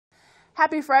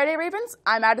Happy Friday, Ravens.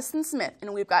 I'm Addison Smith,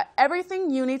 and we've got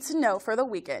everything you need to know for the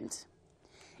weekend.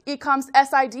 Ecom's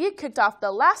SID kicked off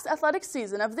the last athletic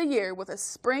season of the year with a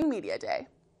Spring Media Day.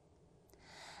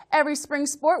 Every spring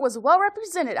sport was well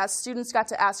represented as students got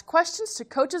to ask questions to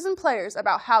coaches and players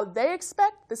about how they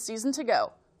expect the season to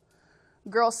go.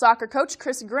 Girls soccer coach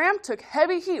Chris Graham took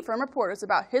heavy heat from reporters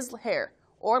about his hair,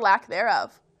 or lack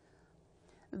thereof.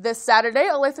 This Saturday,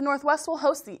 Olathe Northwest will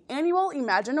host the annual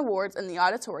Imagine Awards in the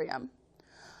auditorium.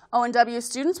 ONW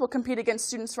students will compete against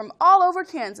students from all over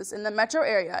Kansas in the metro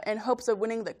area in hopes of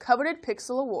winning the coveted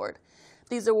Pixel Award.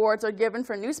 These awards are given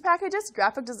for news packages,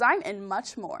 graphic design, and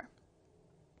much more.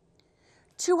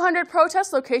 200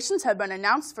 protest locations have been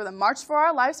announced for the March for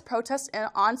Our Lives protest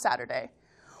on Saturday,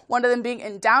 one of them being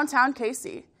in downtown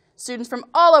KC. Students from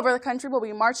all over the country will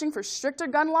be marching for stricter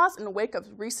gun laws in the wake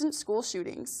of recent school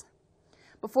shootings.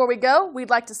 Before we go, we'd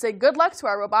like to say good luck to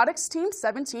our robotics team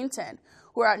 1710,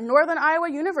 who are at Northern Iowa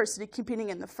University competing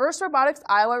in the first Robotics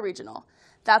Iowa Regional.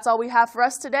 That's all we have for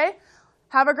us today.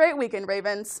 Have a great weekend,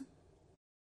 Ravens.